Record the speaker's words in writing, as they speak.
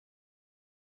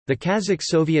The Kazakh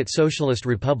Soviet Socialist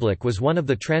Republic was one of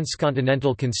the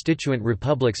transcontinental constituent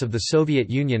republics of the Soviet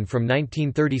Union from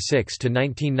 1936 to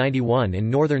 1991 in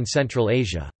northern Central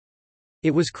Asia.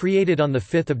 It was created on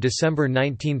 5 December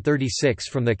 1936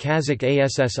 from the Kazakh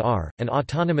ASSR, an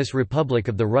autonomous republic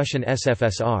of the Russian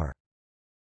SFSR.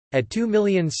 At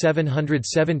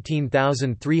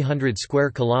 2,717,300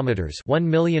 square kilometers,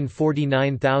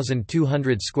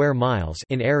 1,049,200 square miles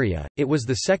in area, it was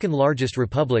the second largest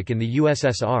republic in the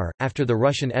USSR after the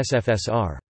Russian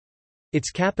SFSR.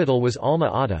 Its capital was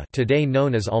Alma-Ata, today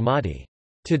known as Almaty.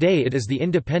 Today it is the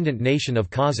independent nation of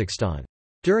Kazakhstan.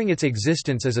 During its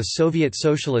existence as a Soviet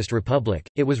Socialist Republic,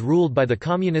 it was ruled by the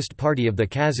Communist Party of the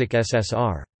Kazakh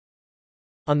SSR.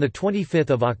 On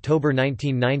 25 October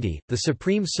 1990, the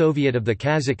Supreme Soviet of the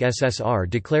Kazakh SSR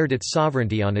declared its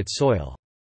sovereignty on its soil.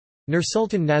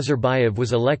 Nursultan Nazarbayev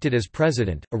was elected as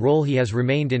president, a role he has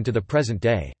remained in to the present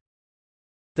day.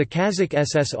 The Kazakh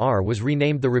SSR was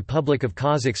renamed the Republic of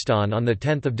Kazakhstan on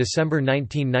 10 December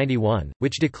 1991,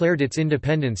 which declared its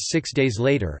independence 6 days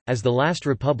later, as the last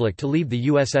republic to leave the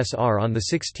USSR on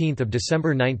 16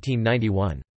 December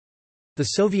 1991. The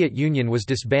Soviet Union was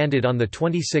disbanded on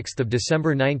 26 December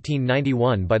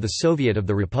 1991 by the Soviet of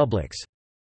the Republics.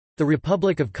 The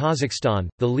Republic of Kazakhstan,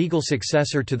 the legal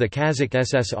successor to the Kazakh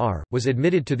SSR, was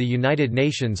admitted to the United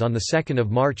Nations on 2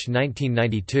 March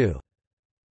 1992.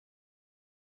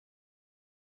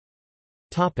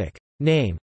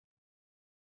 Name.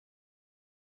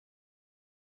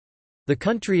 The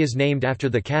country is named after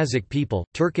the Kazakh people,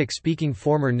 Turkic-speaking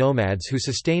former nomads who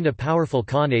sustained a powerful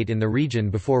Khanate in the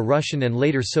region before Russian and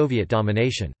later Soviet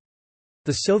domination.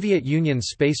 The Soviet Union's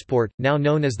spaceport, now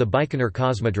known as the Baikonur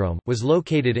Cosmodrome, was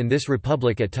located in this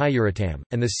republic at Tyuratam,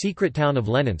 and the secret town of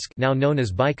Leninsk, now known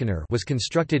as Baikonur, was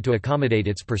constructed to accommodate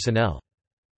its personnel.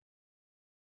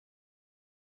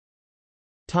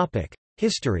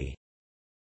 History.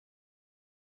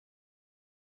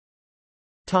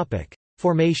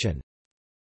 Formation.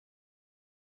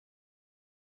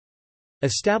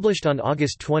 Established on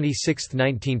August 26,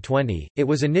 1920, it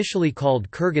was initially called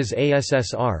Kyrgyz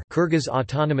ASSR, Kyrgyz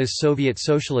Autonomous Soviet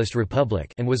Socialist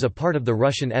Republic, and was a part of the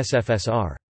Russian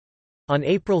SFSR. On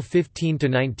April 15–19,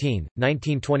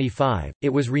 1925, it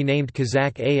was renamed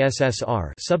Kazakh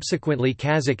ASSR, subsequently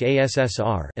Kazakh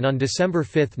ASSR, and on December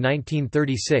 5,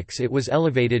 1936 it was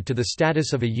elevated to the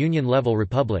status of a union-level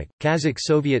republic, Kazakh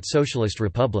Soviet Socialist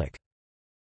Republic.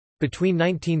 Between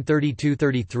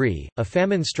 1932–33, a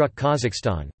famine struck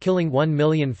Kazakhstan, killing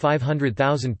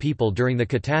 1,500,000 people during the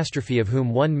catastrophe, of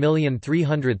whom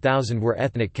 1,300,000 were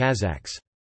ethnic Kazakhs.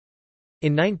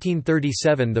 In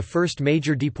 1937, the first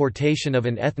major deportation of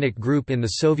an ethnic group in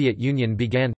the Soviet Union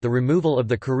began, the removal of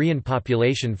the Korean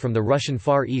population from the Russian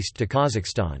Far East to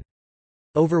Kazakhstan.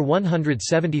 Over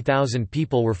 170,000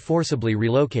 people were forcibly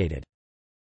relocated.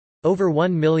 Over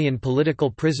 1 million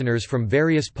political prisoners from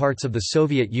various parts of the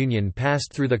Soviet Union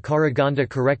passed through the Karaganda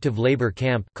Corrective Labor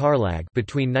Camp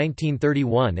between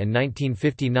 1931 and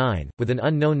 1959, with an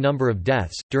unknown number of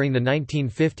deaths. During the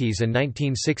 1950s and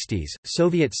 1960s,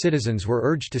 Soviet citizens were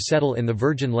urged to settle in the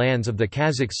virgin lands of the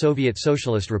Kazakh Soviet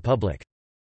Socialist Republic.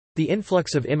 The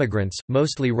influx of immigrants,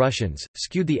 mostly Russians,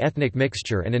 skewed the ethnic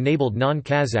mixture and enabled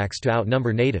non-Kazakhs to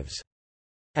outnumber natives.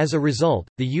 As a result,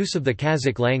 the use of the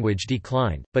Kazakh language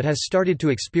declined, but has started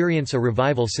to experience a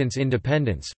revival since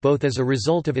independence, both as a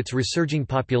result of its resurging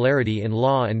popularity in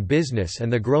law and business and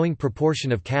the growing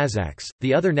proportion of Kazakhs.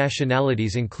 The other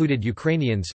nationalities included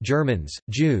Ukrainians, Germans,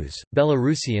 Jews,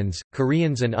 Belarusians,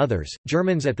 Koreans, and others.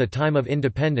 Germans at the time of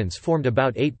independence formed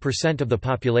about 8% of the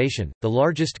population, the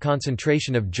largest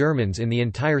concentration of Germans in the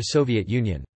entire Soviet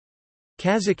Union.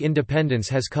 Kazakh independence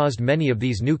has caused many of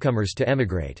these newcomers to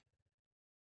emigrate.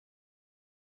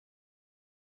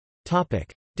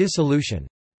 Dissolution.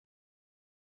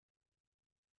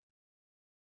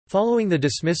 Following the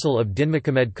dismissal of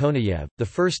Dinmuhamed Konayev, the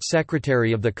first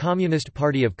secretary of the Communist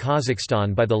Party of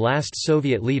Kazakhstan by the last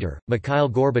Soviet leader, Mikhail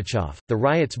Gorbachev, the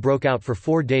riots broke out for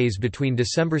 4 days between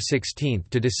December 16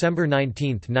 to December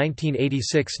 19,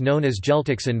 1986, known as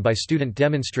Jeltoksin, by student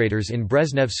demonstrators in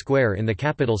Brezhnev Square in the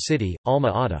capital city,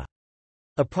 Alma-Ata.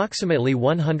 Approximately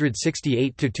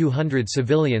 168 to 200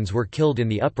 civilians were killed in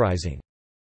the uprising.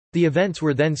 The events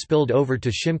were then spilled over to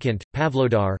Shymkent,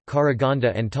 Pavlodar,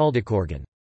 Karaganda and Taldykorgan.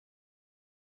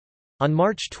 On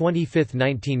March 25,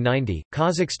 1990,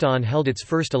 Kazakhstan held its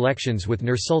first elections with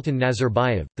Nursultan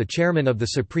Nazarbayev, the chairman of the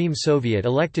Supreme Soviet,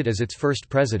 elected as its first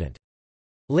president.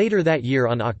 Later that year,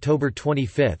 on October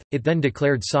 25, it then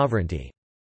declared sovereignty.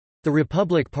 The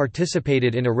republic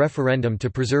participated in a referendum to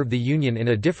preserve the union in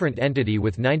a different entity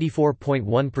with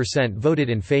 94.1% voted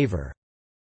in favor.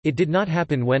 It did not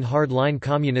happen when hard-line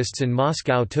communists in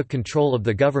Moscow took control of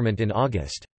the government in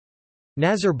August.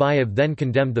 Nazarbayev then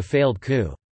condemned the failed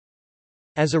coup.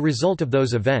 As a result of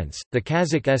those events, the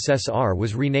Kazakh SSR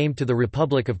was renamed to the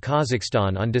Republic of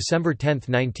Kazakhstan on December 10,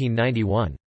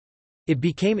 1991. It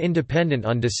became independent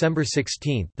on December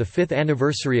 16, the 5th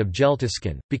anniversary of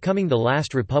Jeltiskin, becoming the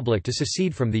last republic to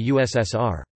secede from the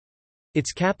USSR.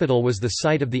 Its capital was the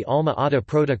site of the Alma-Ata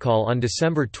Protocol on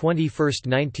December 21,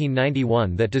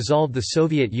 1991 that dissolved the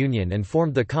Soviet Union and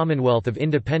formed the Commonwealth of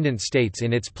Independent States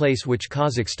in its place, which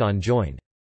Kazakhstan joined.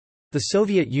 The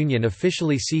Soviet Union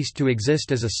officially ceased to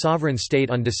exist as a sovereign state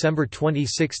on December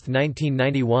 26,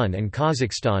 1991, and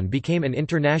Kazakhstan became an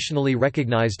internationally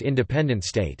recognized independent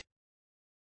state.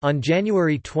 On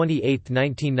January 28,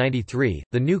 1993,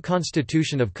 the new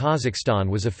constitution of Kazakhstan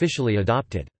was officially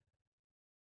adopted.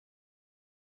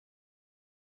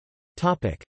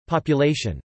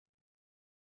 Population.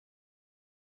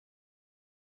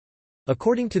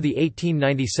 According to the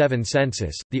 1897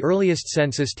 census, the earliest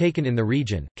census taken in the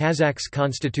region, Kazakhs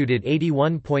constituted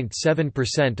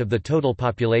 81.7% of the total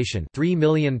population,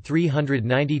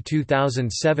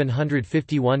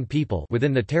 3,392,751 people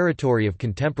within the territory of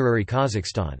contemporary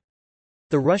Kazakhstan.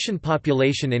 The Russian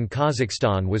population in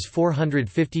Kazakhstan was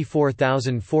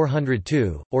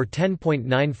 454,402, or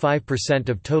 10.95%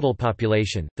 of total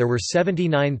population. There were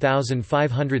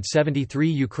 79,573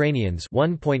 Ukrainians,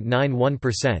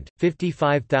 1.91%,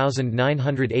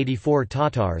 55,984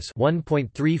 Tatars,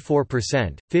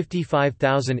 1.34%,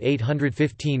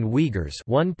 55,815 Uyghurs,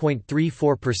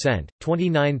 1.34%,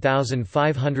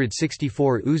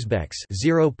 29,564 Uzbeks,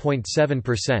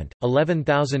 0.7%,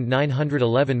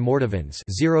 11,911 Mordovans,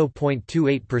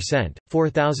 0.28%,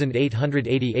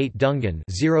 4,888 Dungan,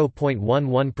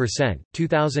 0.11%,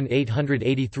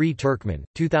 2,883 Turkmen,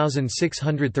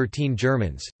 2,613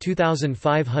 Germans,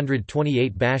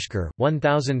 2,528 Bashkir,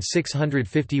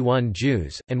 1,651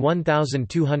 Jews, and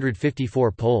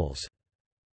 1,254 Poles.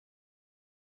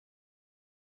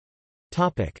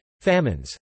 Topic: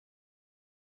 Famines.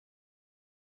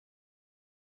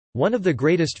 One of the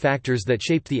greatest factors that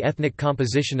shaped the ethnic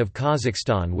composition of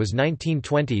Kazakhstan was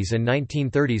 1920s and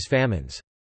 1930s famines.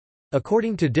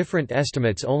 According to different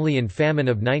estimates, only in famine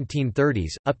of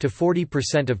 1930s, up to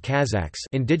 40% of Kazakhs,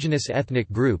 indigenous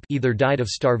ethnic group, either died of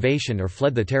starvation or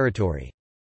fled the territory.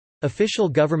 Official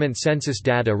government census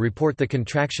data report the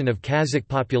contraction of Kazakh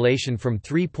population from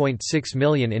 3.6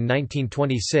 million in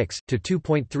 1926 to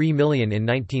 2.3 million in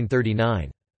 1939.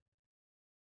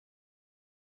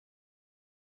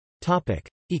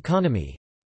 Economy.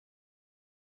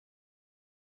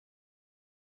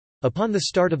 Upon the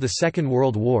start of the Second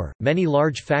World War, many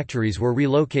large factories were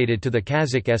relocated to the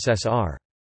Kazakh SSR.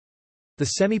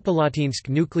 The Semipalatinsk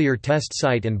nuclear test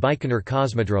site and Baikonur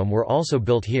Cosmodrome were also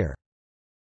built here.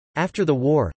 After the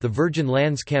war, the Virgin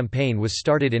Lands Campaign was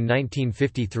started in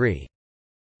 1953.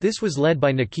 This was led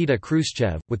by Nikita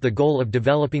Khrushchev, with the goal of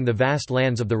developing the vast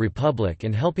lands of the Republic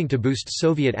and helping to boost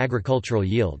Soviet agricultural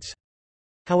yields.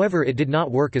 However, it did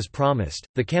not work as promised.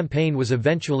 The campaign was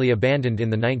eventually abandoned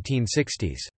in the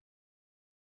 1960s.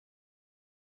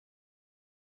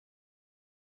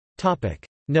 Topic: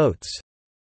 Notes.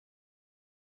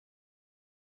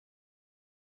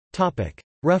 Topic: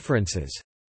 References.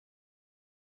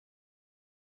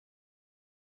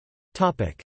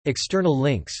 Topic: External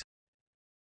links.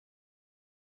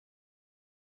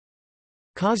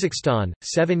 Kazakhstan,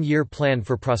 7-Year Plan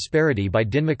for Prosperity by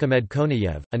Dinmuhamed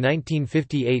Konayev, a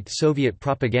 1958 Soviet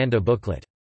propaganda booklet.